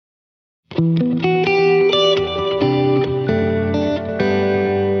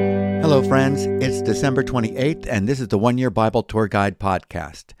Hello, friends. It's December 28th, and this is the One Year Bible Tour Guide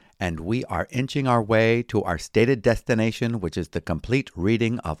podcast. And we are inching our way to our stated destination, which is the complete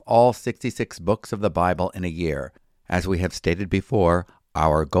reading of all 66 books of the Bible in a year. As we have stated before,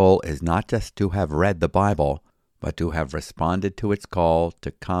 our goal is not just to have read the Bible, but to have responded to its call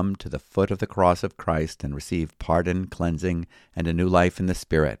to come to the foot of the cross of Christ and receive pardon, cleansing, and a new life in the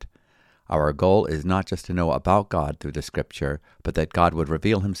Spirit. Our goal is not just to know about God through the Scripture, but that God would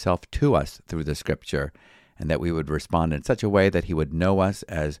reveal Himself to us through the Scripture, and that we would respond in such a way that He would know us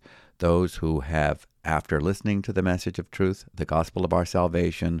as those who have, after listening to the message of truth, the gospel of our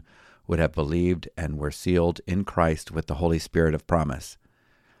salvation, would have believed and were sealed in Christ with the Holy Spirit of promise.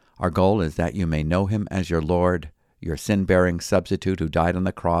 Our goal is that you may know Him as your Lord, your sin-bearing substitute who died on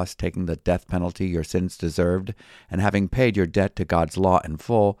the cross, taking the death penalty your sins deserved, and having paid your debt to God's law in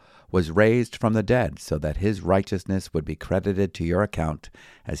full, was raised from the dead so that His righteousness would be credited to your account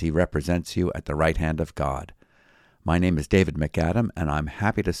as He represents you at the right hand of God. My name is David MacAdam, and I'm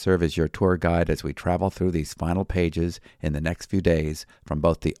happy to serve as your tour guide as we travel through these final pages in the next few days from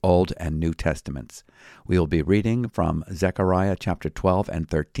both the Old and New Testaments. We will be reading from Zechariah chapter 12 and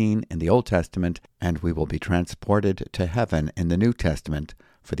 13 in the Old Testament, and we will be transported to heaven in the New Testament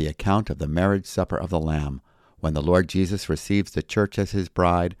for the account of the marriage supper of the Lamb, when the Lord Jesus receives the church as His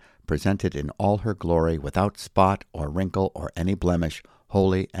bride, presented in all her glory, without spot or wrinkle or any blemish,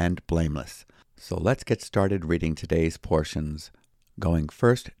 holy and blameless. So let's get started reading today's portions, going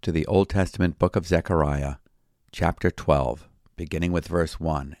first to the Old Testament book of Zechariah, chapter 12, beginning with verse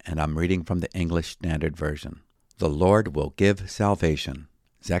 1, and I'm reading from the English Standard Version. The Lord will give salvation.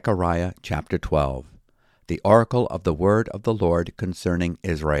 Zechariah chapter 12. The oracle of the word of the Lord concerning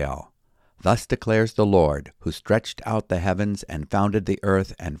Israel. Thus declares the Lord, who stretched out the heavens and founded the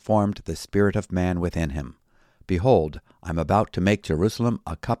earth and formed the spirit of man within him. Behold, I am about to make Jerusalem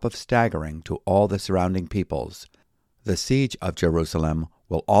a cup of staggering to all the surrounding peoples. The siege of Jerusalem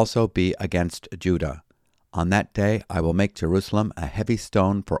will also be against Judah. On that day I will make Jerusalem a heavy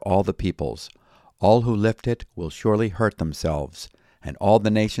stone for all the peoples. All who lift it will surely hurt themselves, and all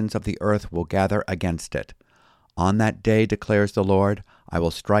the nations of the earth will gather against it. On that day, declares the Lord, I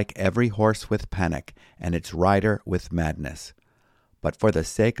will strike every horse with panic, and its rider with madness. But for the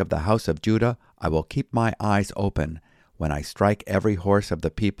sake of the house of Judah, I will keep my eyes open, when I strike every horse of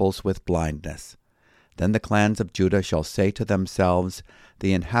the peoples with blindness. Then the clans of Judah shall say to themselves,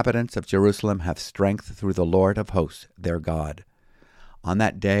 The inhabitants of Jerusalem have strength through the Lord of hosts, their God. On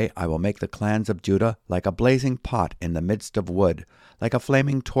that day I will make the clans of Judah like a blazing pot in the midst of wood, like a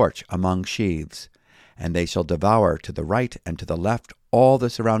flaming torch among sheaves. And they shall devour to the right and to the left all the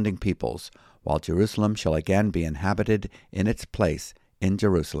surrounding peoples, while Jerusalem shall again be inhabited in its place in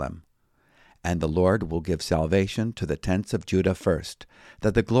Jerusalem. And the Lord will give salvation to the tents of Judah first,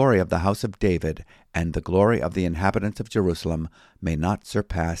 that the glory of the house of David and the glory of the inhabitants of Jerusalem may not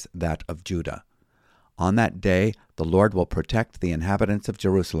surpass that of Judah. On that day the Lord will protect the inhabitants of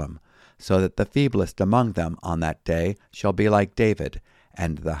Jerusalem, so that the feeblest among them on that day shall be like David,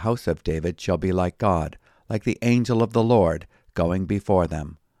 and the house of David shall be like God, like the angel of the Lord, going before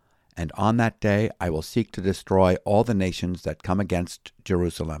them. And on that day I will seek to destroy all the nations that come against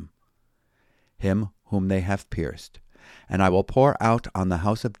Jerusalem. Him whom they have pierced. And I will pour out on the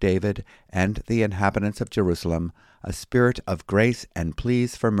house of David and the inhabitants of Jerusalem a spirit of grace and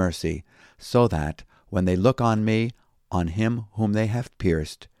pleas for mercy, so that, when they look on me, on him whom they have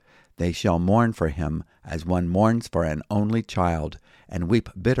pierced, they shall mourn for him as one mourns for an only child, and weep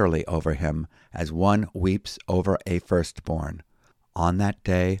bitterly over him as one weeps over a firstborn. On that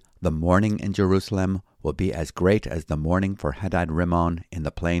day the mourning in Jerusalem will be as great as the mourning for Hadad-rimmon in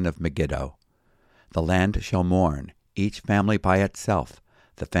the plain of Megiddo. The land shall mourn, each family by itself,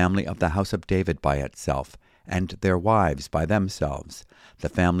 the family of the house of David by itself, and their wives by themselves, the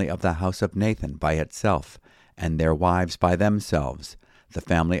family of the house of Nathan by itself, and their wives by themselves, the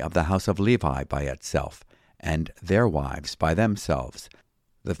family of the house of Levi by itself, and their wives by themselves,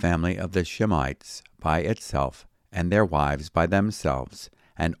 the family of the Shemites by itself, and their wives by themselves,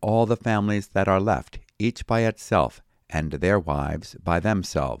 and all the families that are left, each by itself, and their wives by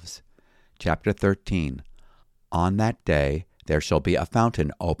themselves. Chapter 13. On that day there shall be a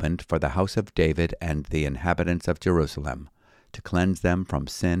fountain opened for the house of David and the inhabitants of Jerusalem, to cleanse them from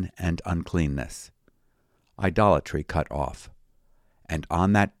sin and uncleanness. Idolatry cut off. And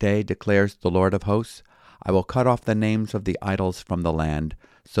on that day, declares the Lord of hosts, I will cut off the names of the idols from the land,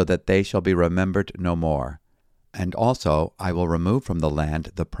 so that they shall be remembered no more. And also I will remove from the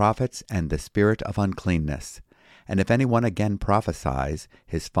land the prophets and the spirit of uncleanness. And if anyone again prophesies,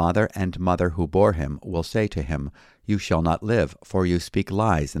 his father and mother who bore him will say to him, You shall not live, for you speak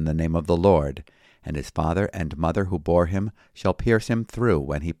lies in the name of the Lord. And his father and mother who bore him shall pierce him through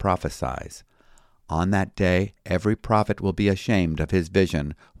when he prophesies. On that day every prophet will be ashamed of his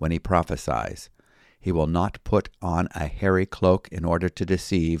vision when he prophesies. He will not put on a hairy cloak in order to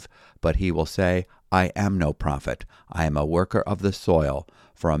deceive, but he will say, I am no prophet, I am a worker of the soil,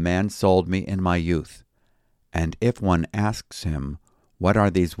 for a man sold me in my youth. And if one asks him, What are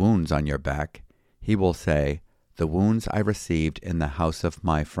these wounds on your back? He will say, The wounds I received in the house of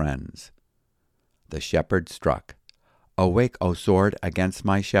my friends. The shepherd struck. Awake, O sword, against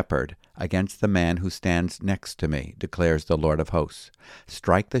my shepherd, against the man who stands next to me, declares the Lord of hosts.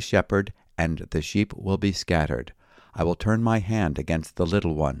 Strike the shepherd, and the sheep will be scattered. I will turn my hand against the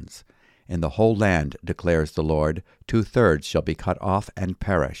little ones. In the whole land, declares the Lord, 2/3 shall be cut off and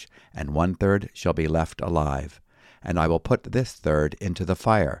perish, and 1/3 shall be left alive. And I will put this third into the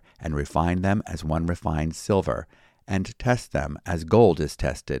fire, and refine them as one refines silver, and test them as gold is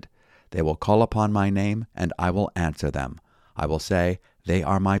tested. They will call upon my name, and I will answer them. I will say, They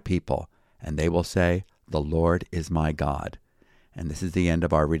are my people, and they will say, The Lord is my God. And this is the end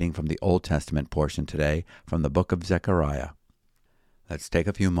of our reading from the Old Testament portion today from the book of Zechariah. Let's take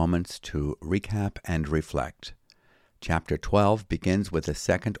a few moments to recap and reflect. Chapter 12 begins with the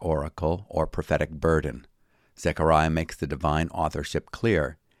second oracle, or prophetic burden. Zechariah makes the divine authorship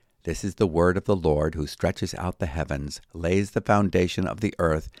clear. This is the word of the Lord who stretches out the heavens, lays the foundation of the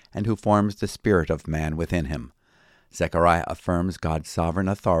earth, and who forms the spirit of man within him. Zechariah affirms God's sovereign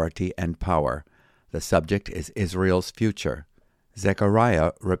authority and power. The subject is Israel's future.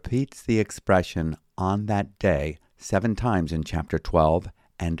 Zechariah repeats the expression, on that day, 7 times in chapter 12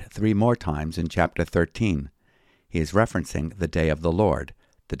 and 3 more times in chapter 13. He is referencing the day of the Lord,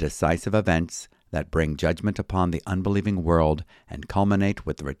 the decisive events that bring judgment upon the unbelieving world and culminate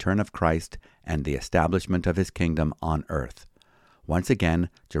with the return of Christ and the establishment of his kingdom on earth. Once again,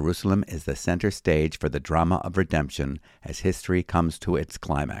 Jerusalem is the center stage for the drama of redemption as history comes to its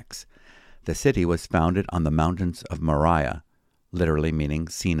climax. The city was founded on the mountains of Moriah, literally meaning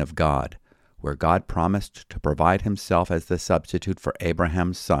seen of God, where God promised to provide himself as the substitute for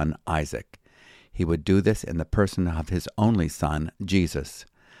Abraham's son, Isaac. He would do this in the person of his only son, Jesus.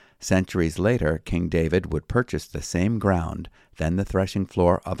 Centuries later, King David would purchase the same ground, then the threshing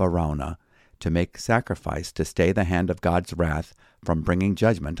floor of Araunah, to make sacrifice to stay the hand of God's wrath from bringing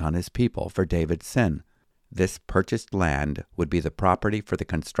judgment on his people for David's sin. This purchased land would be the property for the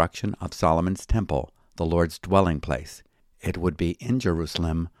construction of Solomon's temple, the Lord's dwelling place. It would be in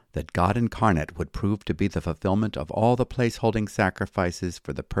Jerusalem that God incarnate would prove to be the fulfillment of all the place-holding sacrifices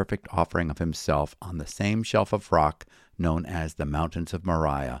for the perfect offering of himself on the same shelf of rock known as the Mountains of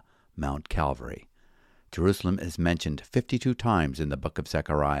Moriah, Mount Calvary. Jerusalem is mentioned 52 times in the book of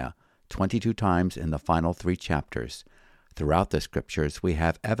Zechariah, 22 times in the final 3 chapters. Throughout the scriptures, we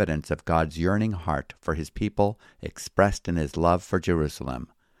have evidence of God's yearning heart for his people expressed in his love for Jerusalem.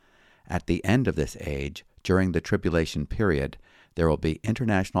 At the end of this age, during the tribulation period, there will be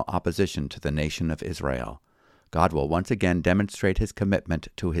international opposition to the nation of Israel. God will once again demonstrate his commitment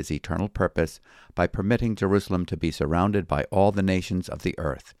to his eternal purpose by permitting Jerusalem to be surrounded by all the nations of the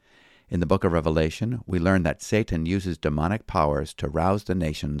earth. In the book of Revelation, we learn that Satan uses demonic powers to rouse the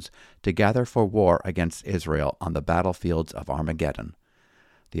nations to gather for war against Israel on the battlefields of Armageddon.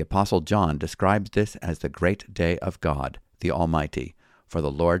 The Apostle John describes this as the great day of God, the Almighty, for the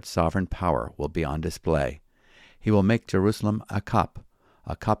Lord's sovereign power will be on display. He will make Jerusalem a cup.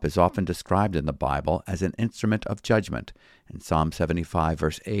 A cup is often described in the Bible as an instrument of judgment. In Psalm 75,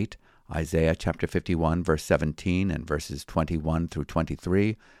 verse 8, Isaiah chapter 51, verse 17 and verses 21 through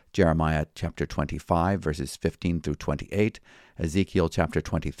 23, Jeremiah chapter 25, verses 15 through 28, Ezekiel chapter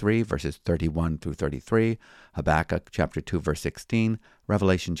 23, verses 31 through 33, Habakkuk chapter 2, verse 16,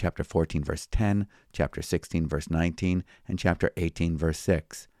 Revelation chapter 14, verse 10, chapter 16, verse 19, and chapter 18, verse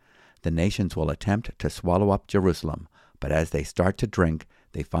 6. The nations will attempt to swallow up Jerusalem, but as they start to drink,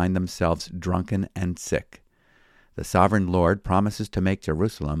 they find themselves drunken and sick. The sovereign Lord promises to make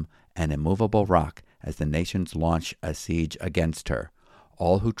Jerusalem an immovable rock as the nations launch a siege against her.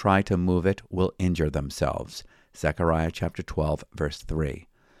 All who try to move it will injure themselves. Zechariah chapter 12, verse 3.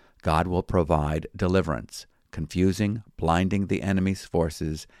 God will provide deliverance, confusing, blinding the enemy's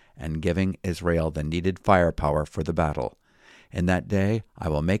forces, and giving Israel the needed firepower for the battle. In that day I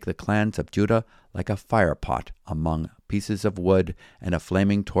will make the clans of Judah like a firepot among pieces of wood and a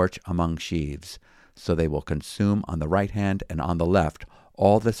flaming torch among sheaves. So they will consume on the right hand and on the left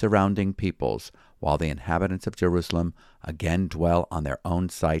all the surrounding peoples, while the inhabitants of Jerusalem again dwell on their own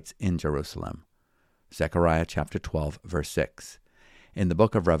sites in Jerusalem. Zechariah chapter 12, verse 6. In the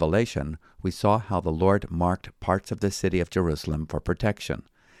book of Revelation, we saw how the Lord marked parts of the city of Jerusalem for protection.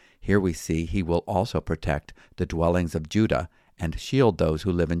 Here we see he will also protect the dwellings of Judah and shield those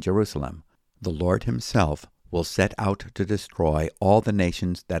who live in Jerusalem. The Lord himself will set out to destroy all the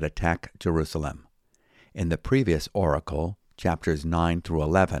nations that attack Jerusalem. In the previous oracle, chapters 9 through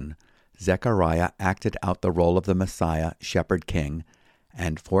 11, Zechariah acted out the role of the Messiah, shepherd king,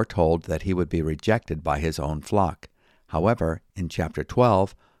 and foretold that he would be rejected by his own flock. However, in chapter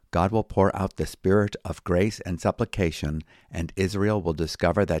 12, God will pour out the spirit of grace and supplication, and Israel will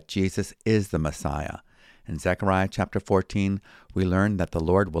discover that Jesus is the Messiah. In Zechariah chapter 14, we learn that the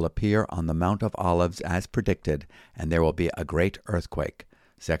Lord will appear on the Mount of Olives as predicted, and there will be a great earthquake.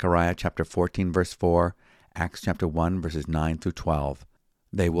 Zechariah chapter 14, verse 4, Acts chapter 1, verses 9 through 12.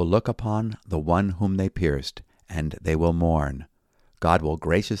 They will look upon the one whom they pierced, and they will mourn. God will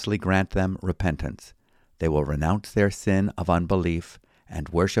graciously grant them repentance. They will renounce their sin of unbelief and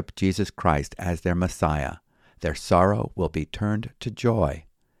worship Jesus Christ as their Messiah. Their sorrow will be turned to joy.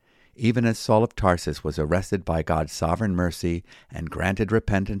 Even as Saul of Tarsus was arrested by God's sovereign mercy and granted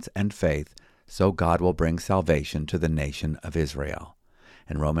repentance and faith, so God will bring salvation to the nation of Israel.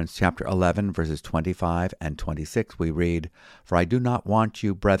 In Romans chapter 11, verses 25 and 26, we read, "For I do not want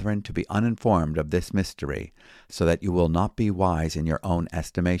you, brethren, to be uninformed of this mystery, so that you will not be wise in your own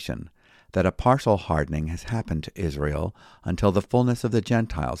estimation, that a partial hardening has happened to Israel until the fullness of the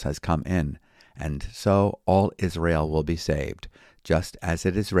Gentiles has come in, and so all Israel will be saved. Just as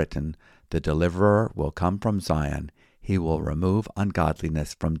it is written, the deliverer will come from Zion, he will remove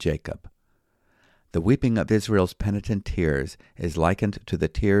ungodliness from Jacob." The weeping of Israel's penitent tears is likened to the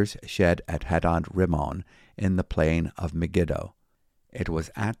tears shed at Hadad Rimmon in the plain of Megiddo. It was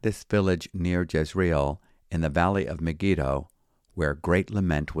at this village near Jezreel, in the valley of Megiddo, where great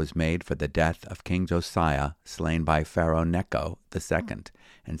lament was made for the death of King Josiah, slain by Pharaoh Necho II,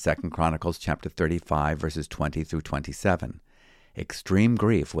 in 2 Chronicles chapter 35, verses 20 through 27. Extreme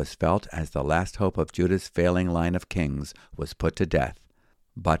grief was felt as the last hope of Judah's failing line of kings was put to death.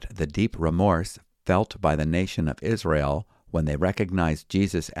 But the deep remorse felt by the nation of Israel when they recognized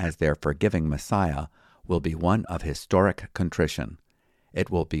Jesus as their forgiving Messiah will be one of historic contrition.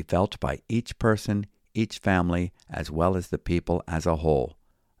 It will be felt by each person, each family, as well as the people as a whole.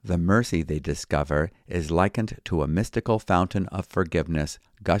 The mercy they discover is likened to a mystical fountain of forgiveness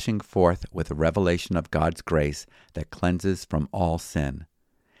gushing forth with a revelation of God's grace that cleanses from all sin.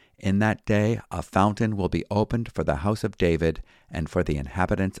 In that day a fountain will be opened for the house of David and for the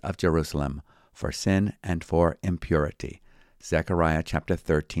inhabitants of Jerusalem, for sin and for impurity. Zechariah chapter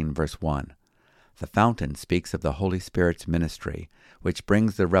 13, verse 1. The fountain speaks of the Holy Spirit's ministry, which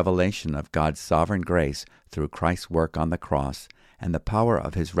brings the revelation of God's sovereign grace through Christ's work on the cross and the power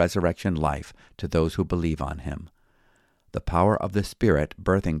of his resurrection life to those who believe on him. The power of the Spirit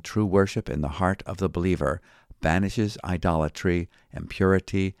birthing true worship in the heart of the believer banishes idolatry,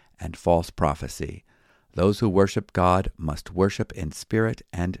 impurity, and false prophecy. Those who worship God must worship in spirit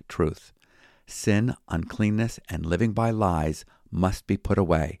and truth. Sin, uncleanness, and living by lies must be put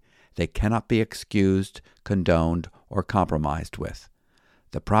away. They cannot be excused, condoned, or compromised with.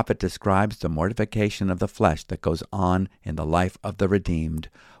 The prophet describes the mortification of the flesh that goes on in the life of the redeemed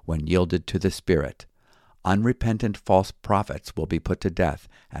when yielded to the Spirit. Unrepentant false prophets will be put to death,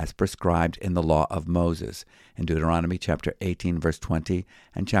 as prescribed in the law of Moses, in Deuteronomy chapter 18, verse 20,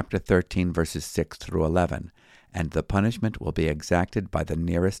 and chapter 13, verses 6 through 11, and the punishment will be exacted by the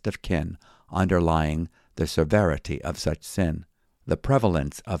nearest of kin, underlying the severity of such sin. The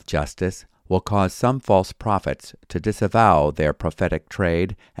prevalence of justice will cause some false prophets to disavow their prophetic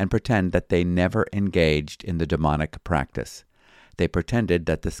trade and pretend that they never engaged in the demonic practice. They pretended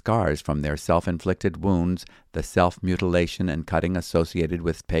that the scars from their self-inflicted wounds, the self-mutilation and cutting associated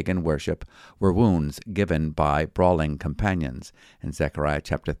with pagan worship, were wounds given by brawling companions, in Zechariah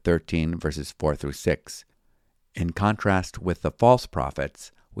chapter 13, verses 4 through 6. In contrast with the false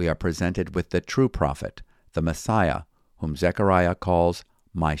prophets, we are presented with the true prophet, the Messiah, whom Zechariah calls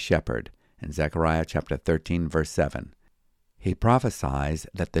my shepherd, in Zechariah chapter 13, verse 7. He prophesies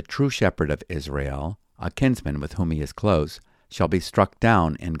that the true shepherd of Israel, a kinsman with whom he is close, shall be struck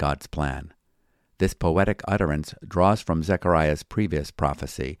down in God's plan. This poetic utterance draws from Zechariah's previous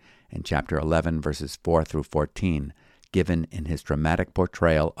prophecy in chapter 11, verses 4 through 14, given in his dramatic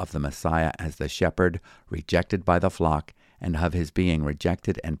portrayal of the Messiah as the shepherd rejected by the flock and of his being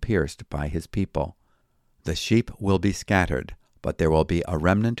rejected and pierced by his people. The sheep will be scattered, but there will be a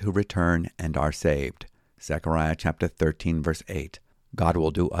remnant who return and are saved. Zechariah chapter 13, verse 8. God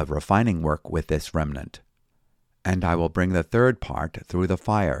will do a refining work with this remnant. And I will bring the third part through the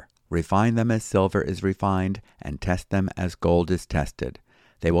fire. Refine them as silver is refined, and test them as gold is tested.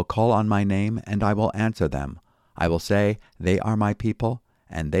 They will call on my name, and I will answer them. I will say, they are my people,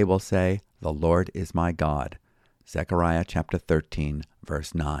 and they will say, the Lord is my God. Zechariah chapter 13,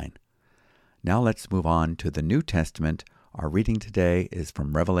 verse 9. Now let's move on to the New Testament. Our reading today is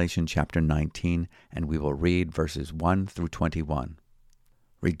from Revelation chapter 19, and we will read verses 1 through 21.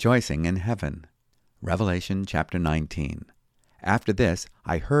 Rejoicing in heaven. Revelation chapter 19. After this,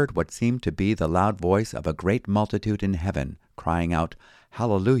 I heard what seemed to be the loud voice of a great multitude in heaven, crying out,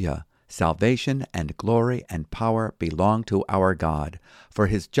 Hallelujah! Salvation and glory and power belong to our God, for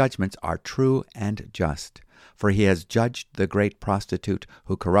his judgments are true and just. For he has judged the great prostitute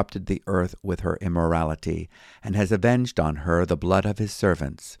who corrupted the earth with her immorality, and has avenged on her the blood of his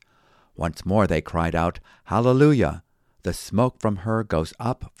servants. Once more they cried out, Hallelujah! The smoke from her goes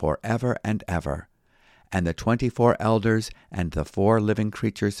up forever and ever. And the 24 elders and the 4 living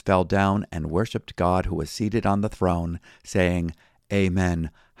creatures fell down and worshipped God who was seated on the throne, saying,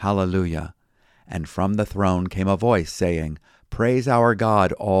 Amen, Hallelujah. And from the throne came a voice saying, Praise our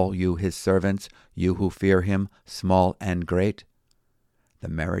God, all you his servants, you who fear him, small and great. The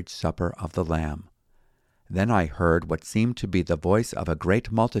marriage supper of the Lamb. Then I heard what seemed to be the voice of a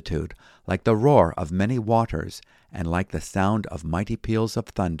great multitude, like the roar of many waters, and like the sound of mighty peals of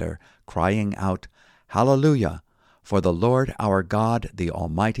thunder, crying out, Hallelujah! For the Lord our God, the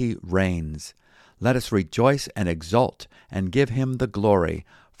Almighty, reigns. Let us rejoice and exult, and give him the glory,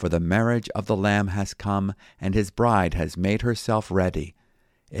 for the marriage of the Lamb has come, and his bride has made herself ready.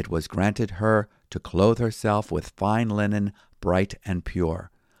 It was granted her to clothe herself with fine linen, bright and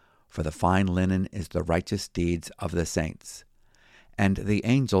pure. For the fine linen is the righteous deeds of the saints. And the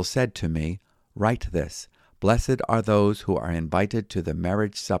angel said to me, Write this, Blessed are those who are invited to the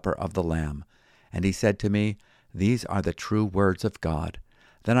marriage supper of the Lamb. And he said to me, These are the true words of God.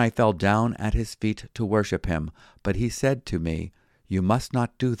 Then I fell down at his feet to worship him, but he said to me, You must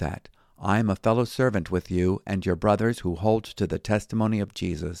not do that. I am a fellow servant with you and your brothers who hold to the testimony of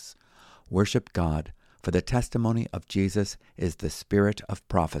Jesus. Worship God, for the testimony of Jesus is the spirit of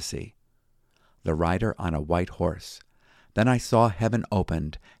prophecy. The rider on a white horse. Then I saw heaven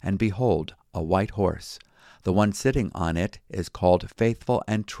opened, and behold, a white horse. The one sitting on it is called Faithful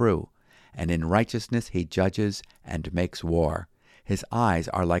and True, and in righteousness he judges and makes war. His eyes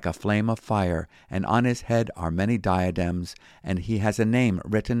are like a flame of fire, and on his head are many diadems, and he has a name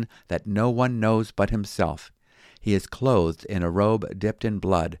written that no one knows but himself. He is clothed in a robe dipped in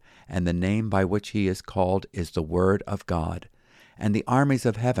blood, and the name by which he is called is the Word of God. And the armies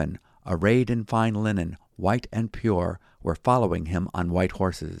of heaven, arrayed in fine linen, white and pure, were following him on white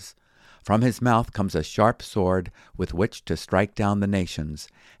horses. From his mouth comes a sharp sword with which to strike down the nations,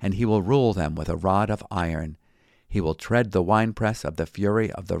 and he will rule them with a rod of iron. He will tread the winepress of the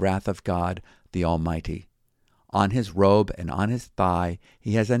fury of the wrath of God, the Almighty. On his robe and on his thigh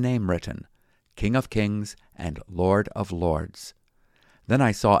he has a name written, King of Kings and Lord of Lords. Then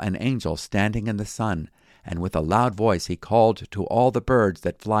I saw an angel standing in the sun, and with a loud voice he called to all the birds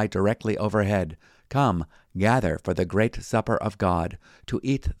that fly directly overhead, Come, gather for the great supper of God, to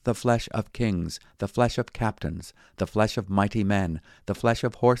eat the flesh of kings, the flesh of captains, the flesh of mighty men, the flesh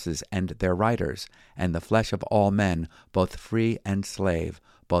of horses and their riders, and the flesh of all men, both free and slave,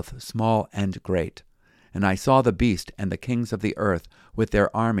 both small and great. And I saw the beast and the kings of the earth with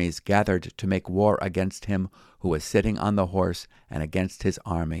their armies gathered to make war against him who was sitting on the horse and against his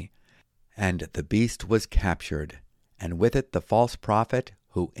army. And the beast was captured, and with it the false prophet,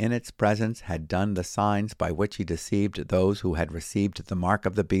 who in its presence had done the signs by which he deceived those who had received the mark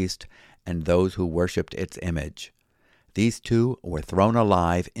of the beast and those who worshipped its image. These 2 were thrown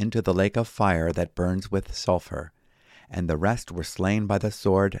alive into the lake of fire that burns with sulfur, and the rest were slain by the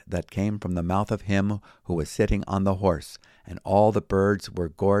sword that came from the mouth of him who was sitting on the horse, and all the birds were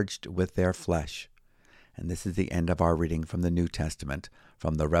gorged with their flesh. And this is the end of our reading from the New Testament,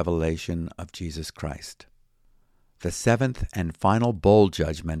 from the revelation of Jesus Christ. The 7th and final bowl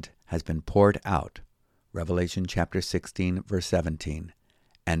judgment has been poured out. Revelation chapter 16, verse 17.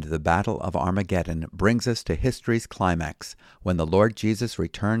 And the battle of Armageddon brings us to history's climax, when the Lord Jesus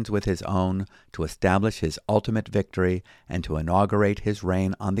returns with his own to establish his ultimate victory and to inaugurate his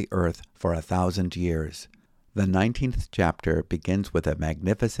reign on the earth for 1,000 years. The 19th chapter begins with a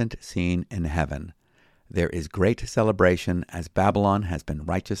magnificent scene in heaven. There is great celebration as Babylon has been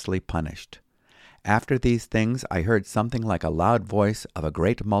righteously punished. After these things I heard something like a loud voice of a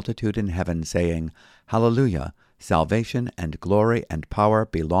great multitude in heaven saying, Hallelujah! Salvation and glory and power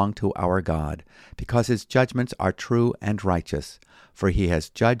belong to our God, because his judgments are true and righteous. For he has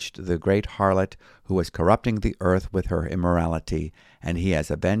judged the great harlot who was corrupting the earth with her immorality, and he has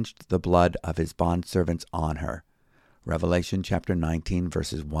avenged the blood of his bondservants on her. Revelation chapter 19,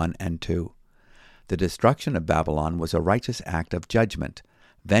 verses 1 and 2. The destruction of Babylon was a righteous act of judgment.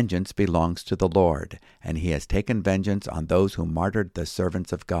 Vengeance belongs to the Lord, and he has taken vengeance on those who martyred the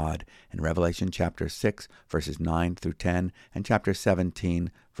servants of God, in Revelation chapter 6, verses 9 through 10, and chapter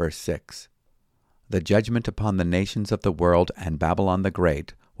 17, verse 6. The judgment upon the nations of the world and Babylon the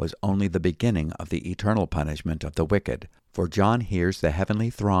Great was only the beginning of the eternal punishment of the wicked, for John hears the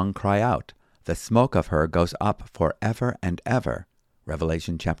heavenly throng cry out, "The smoke of her goes up forever and ever."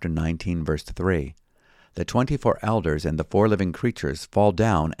 Revelation chapter 19, verse 3. The 24 elders and the 4 living creatures fall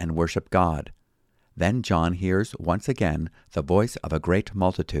down and worship God. Then John hears once again the voice of a great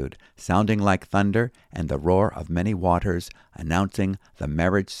multitude, sounding like thunder, and the roar of many waters, announcing the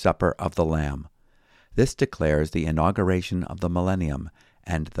marriage supper of the Lamb. This declares the inauguration of the millennium,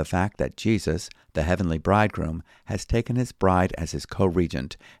 and the fact that Jesus, the heavenly bridegroom, has taken his bride as his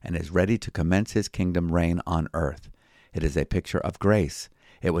co-regent, and is ready to commence his kingdom reign on earth. It is a picture of grace.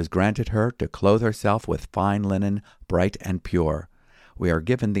 It was granted her to clothe herself with fine linen, bright and pure. We are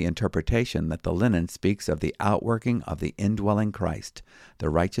given the interpretation that the linen speaks of the outworking of the indwelling Christ,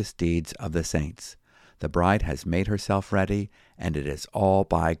 the righteous deeds of the saints. The bride has made herself ready, and it is all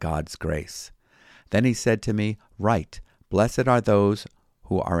by God's grace. Then he said to me, "Write, blessed are those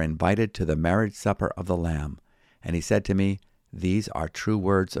who are invited to the marriage supper of the Lamb." And he said to me, "These are true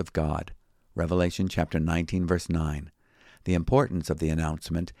words of God." Revelation chapter 19, verse 9. The importance of the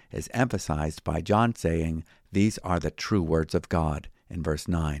announcement is emphasized by John saying, "These are the true words of God," in verse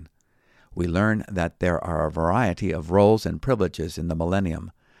 9. We learn that there are a variety of roles and privileges in the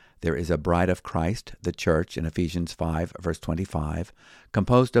millennium. There is a bride of Christ, the church, in Ephesians 5, verse 25,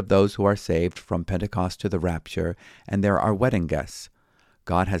 composed of those who are saved from Pentecost to the rapture, and there are wedding guests.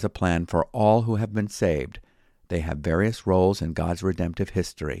 God has a plan for all who have been saved. They have various roles in God's redemptive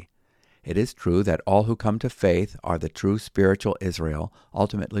history. It is true that all who come to faith are the true spiritual Israel,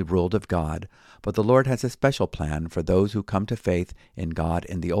 ultimately ruled of God, but the Lord has a special plan for those who come to faith in God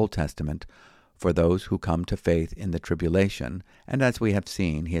in the Old Testament, for those who come to faith in the tribulation, and as we have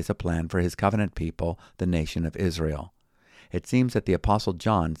seen, he has a plan for his covenant people, the nation of Israel. It seems that the Apostle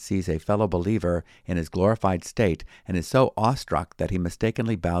John sees a fellow believer in his glorified state and is so awestruck that he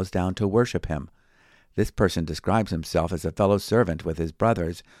mistakenly bows down to worship him. This person describes himself as a fellow servant with his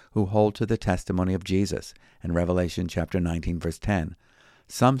brothers who hold to the testimony of Jesus, in Revelation chapter 19, verse 10.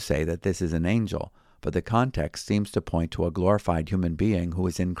 Some say that this is an angel, but the context seems to point to a glorified human being who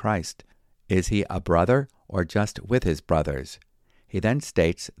is in Christ. Is he a brother or just with his brothers? He then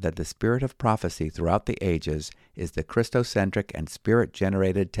states that the spirit of prophecy throughout the ages is the Christocentric and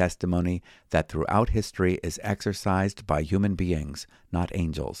spirit-generated testimony that throughout history is exercised by human beings, not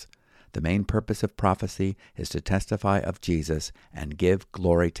angels. The main purpose of prophecy is to testify of Jesus and give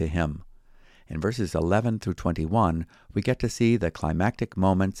glory to him. In verses 11 through 21, we get to see the climactic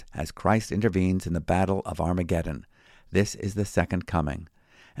moments as Christ intervenes in the battle of Armageddon. This is the second coming.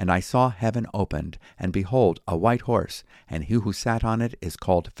 "And I saw heaven opened, and behold, a white horse, and he who sat on it is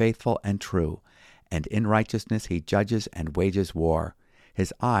called Faithful and True, and in righteousness he judges and wages war.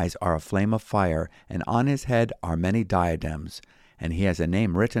 His eyes are a flame of fire, and on his head are many diadems. And he has a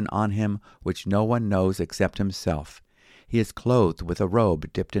name written on him which no one knows except himself. He is clothed with a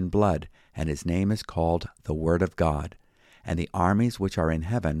robe dipped in blood, and his name is called the Word of God. And the armies which are in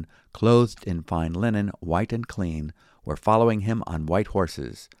heaven, clothed in fine linen, white and clean, were following him on white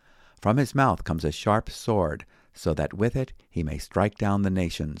horses. From his mouth comes a sharp sword, so that with it he may strike down the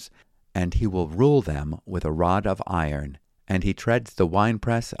nations, and he will rule them with a rod of iron. And he treads the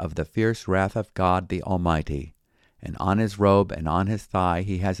winepress of the fierce wrath of God the Almighty. And on his robe and on his thigh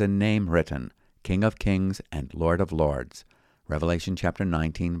he has a name written, King of Kings and Lord of Lords." Revelation chapter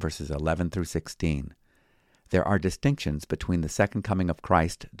 19, verses 11 through 16. There are distinctions between the second coming of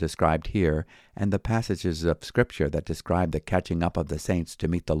Christ described here and the passages of Scripture that describe the catching up of the saints to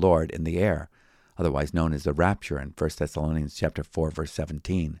meet the Lord in the air, otherwise known as the rapture in 1 Thessalonians chapter 4, verse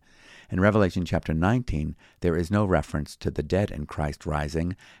 17. In Revelation chapter 19, there is no reference to the dead in Christ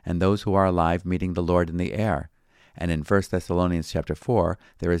rising and those who are alive meeting the Lord in the air. And in 1 Thessalonians chapter 4,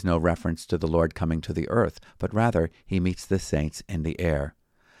 there is no reference to the Lord coming to the earth, but rather he meets the saints in the air.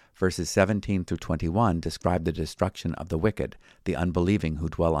 Verses 17 through 21 describe the destruction of the wicked, the unbelieving who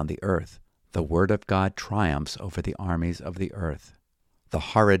dwell on the earth. The word of God triumphs over the armies of the earth. The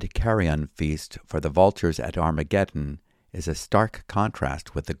horrid carrion feast for the vultures at Armageddon is a stark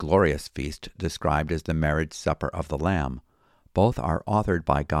contrast with the glorious feast described as the marriage supper of the Lamb. Both are authored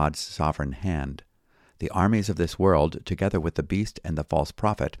by God's sovereign hand. The armies of this world, together with the beast and the false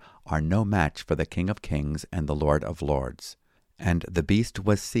prophet, are no match for the King of Kings and the Lord of Lords. And the beast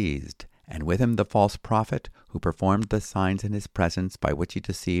was seized, and with him the false prophet, who performed the signs in his presence by which he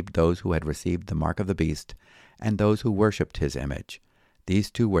deceived those who had received the mark of the beast, and those who worshipped his image.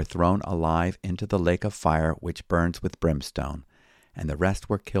 These two were thrown alive into the lake of fire which burns with brimstone, and the rest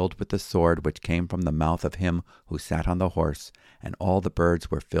were killed with the sword which came from the mouth of him who sat on the horse, and all the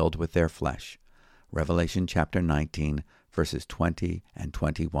birds were filled with their flesh. Revelation chapter 19, verses 20 and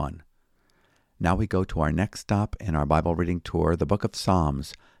 21. Now we go to our next stop in our Bible reading tour, the book of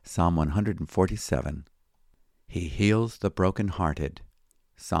Psalms, Psalm 147. He heals the broken-hearted.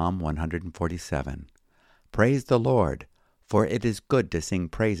 Psalm 147. Praise the Lord, for it is good to sing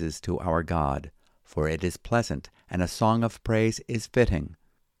praises to our God, for it is pleasant, and a song of praise is fitting.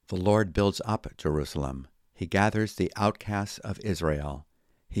 The Lord builds up Jerusalem. He gathers the outcasts of Israel.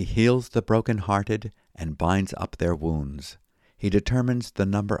 He heals the broken-hearted and binds up their wounds. He determines the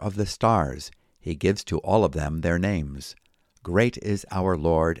number of the stars. He gives to all of them their names. Great is our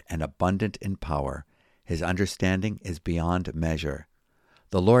Lord and abundant in power. His understanding is beyond measure.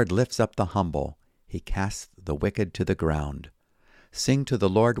 The Lord lifts up the humble. He casts the wicked to the ground. Sing to the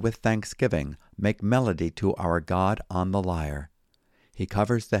Lord with thanksgiving. Make melody to our God on the lyre. He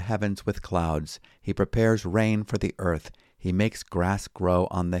covers the heavens with clouds. He prepares rain for the earth. He makes grass grow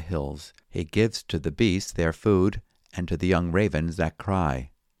on the hills. He gives to the beasts their food, and to the young ravens that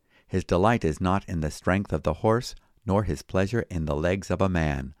cry. His delight is not in the strength of the horse, nor his pleasure in the legs of a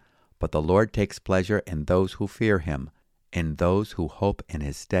man. But the Lord takes pleasure in those who fear him, in those who hope in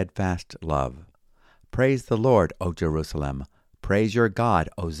his steadfast love. Praise the Lord, O Jerusalem. Praise your God,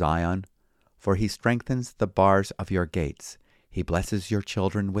 O Zion. For he strengthens the bars of your gates. He blesses your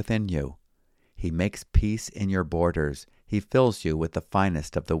children within you. He makes peace in your borders. He fills you with the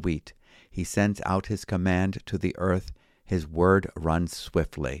finest of the wheat. He sends out his command to the earth. His word runs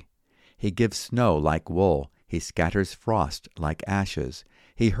swiftly. He gives snow like wool. He scatters frost like ashes.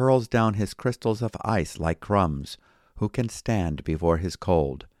 He hurls down his crystals of ice like crumbs. Who can stand before his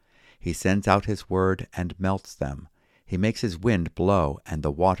cold? He sends out his word and melts them. He makes his wind blow, and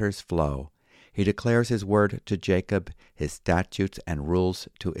the waters flow. He declares his word to Jacob, his statutes and rules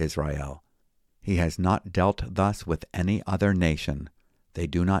to Israel. He has not dealt thus with any other nation. They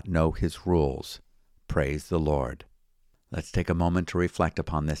do not know his rules. Praise the Lord. Let's take a moment to reflect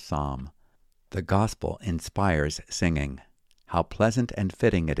upon this psalm. The gospel inspires singing. How pleasant and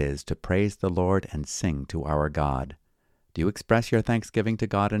fitting it is to praise the Lord and sing to our God. Do you express your thanksgiving to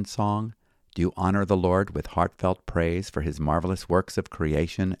God in song? Do you honor the Lord with heartfelt praise for his marvelous works of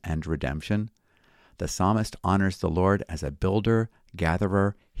creation and redemption? The psalmist honors the Lord as a builder,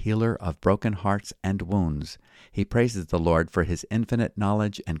 gatherer, healer of broken hearts and wounds. He praises the Lord for his infinite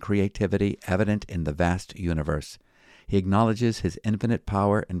knowledge and creativity evident in the vast universe. He acknowledges his infinite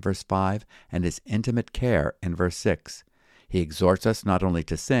power in verse 5 and his intimate care in verse 6. He exhorts us not only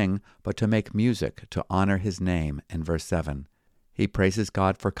to sing, but to make music to honor his name in verse 7. He praises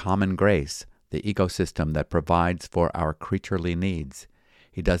God for common grace, the ecosystem that provides for our creaturely needs.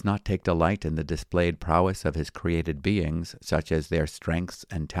 He does not take delight in the displayed prowess of his created beings, such as their strengths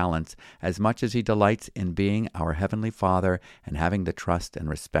and talents, as much as he delights in being our Heavenly Father and having the trust and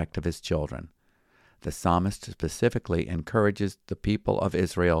respect of his children. The psalmist specifically encourages the people of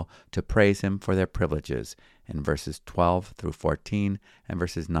Israel to praise him for their privileges in verses 12 through 14 and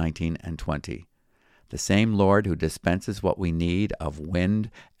verses 19 and 20. The same Lord who dispenses what we need of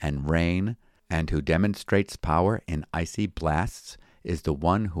wind and rain, and who demonstrates power in icy blasts, is the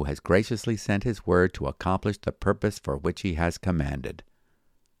one who has graciously sent his word to accomplish the purpose for which he has commanded.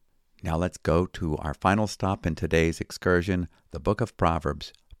 Now let's go to our final stop in today's excursion, the book of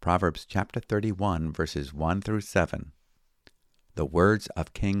Proverbs, Proverbs chapter 31, verses 1 through 7. The words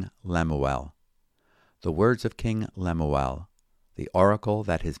of King Lemuel. The words of King Lemuel, the oracle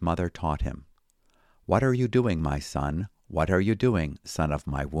that his mother taught him. What are you doing, my son? What are you doing, son of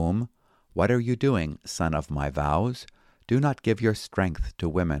my womb? What are you doing, son of my vows? Do not give your strength to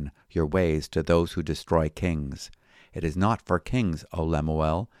women, your ways to those who destroy kings. It is not for kings, O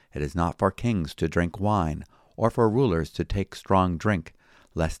Lemuel, it is not for kings to drink wine, or for rulers to take strong drink,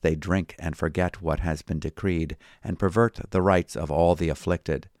 lest they drink and forget what has been decreed, and pervert the rights of all the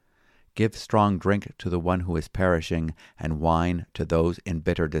afflicted. Give strong drink to the one who is perishing, and wine to those in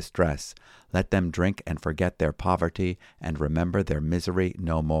bitter distress. Let them drink and forget their poverty, and remember their misery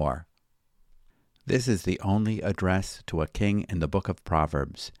no more. This is the only address to a king in the book of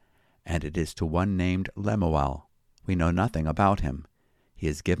Proverbs, and it is to one named Lemuel. We know nothing about him. He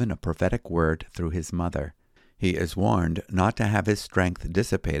is given a prophetic word through his mother. He is warned not to have his strength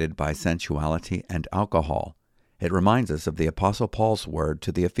dissipated by sensuality and alcohol. It reminds us of the Apostle Paul's word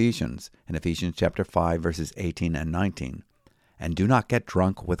to the Ephesians in Ephesians chapter 5, verses 18 and 19. And do not get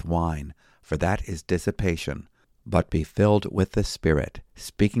drunk with wine, for that is dissipation, but be filled with the Spirit,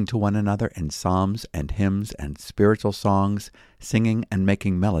 speaking to one another in psalms and hymns and spiritual songs, singing and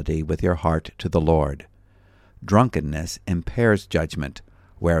making melody with your heart to the Lord. Drunkenness impairs judgment,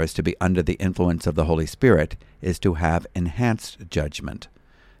 whereas to be under the influence of the Holy Spirit is to have enhanced judgment.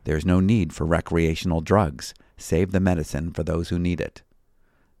 There is no need for recreational drugs, save the medicine for those who need it.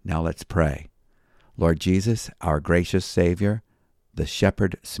 Now let's pray. Lord Jesus, our gracious Savior, the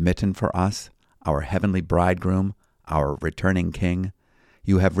Shepherd smitten for us, our heavenly bridegroom, our returning King,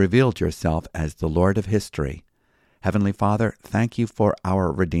 you have revealed yourself as the Lord of history. Heavenly Father, thank you for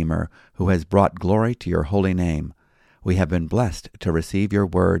our Redeemer, who has brought glory to your holy name. We have been blessed to receive your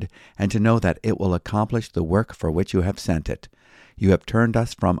word and to know that it will accomplish the work for which you have sent it. You have turned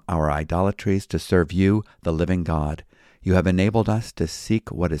us from our idolatries to serve you, the living God. You have enabled us to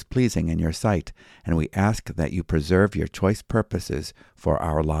seek what is pleasing in your sight, and we ask that you preserve your choice purposes for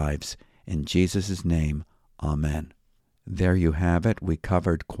our lives. In Jesus' name, amen. There you have it. We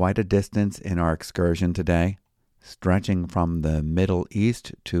covered quite a distance in our excursion today, stretching from the Middle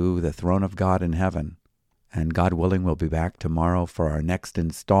East to the throne of God in heaven. And God willing, we'll be back tomorrow for our next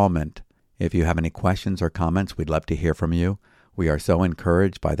installment. If you have any questions or comments, we'd love to hear from you. We are so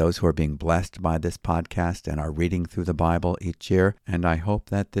encouraged by those who are being blessed by this podcast and are reading through the Bible each year, and I hope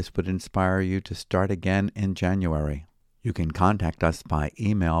that this would inspire you to start again in January. You can contact us by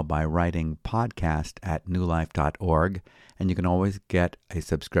email by writing podcast@newlife.org, and you can always get a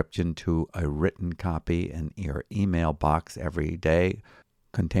subscription to a written copy in your email box every day,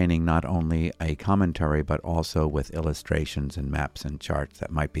 containing not only a commentary but also with illustrations and maps and charts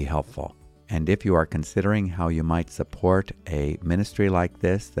that might be helpful. And if you are considering how you might support a ministry like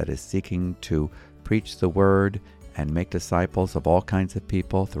this that is seeking to preach the word and make disciples of all kinds of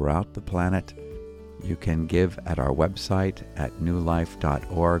people throughout the planet, you can give at our website at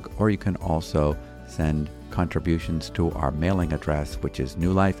newlife.org, or you can also send contributions to our mailing address, which is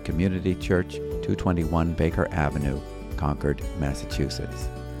New Life Community Church, 221 Baker Avenue, Concord, Massachusetts.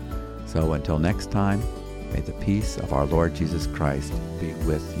 So until next time, may the peace of our Lord Jesus Christ be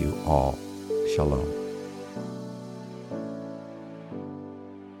with you all. Shalom.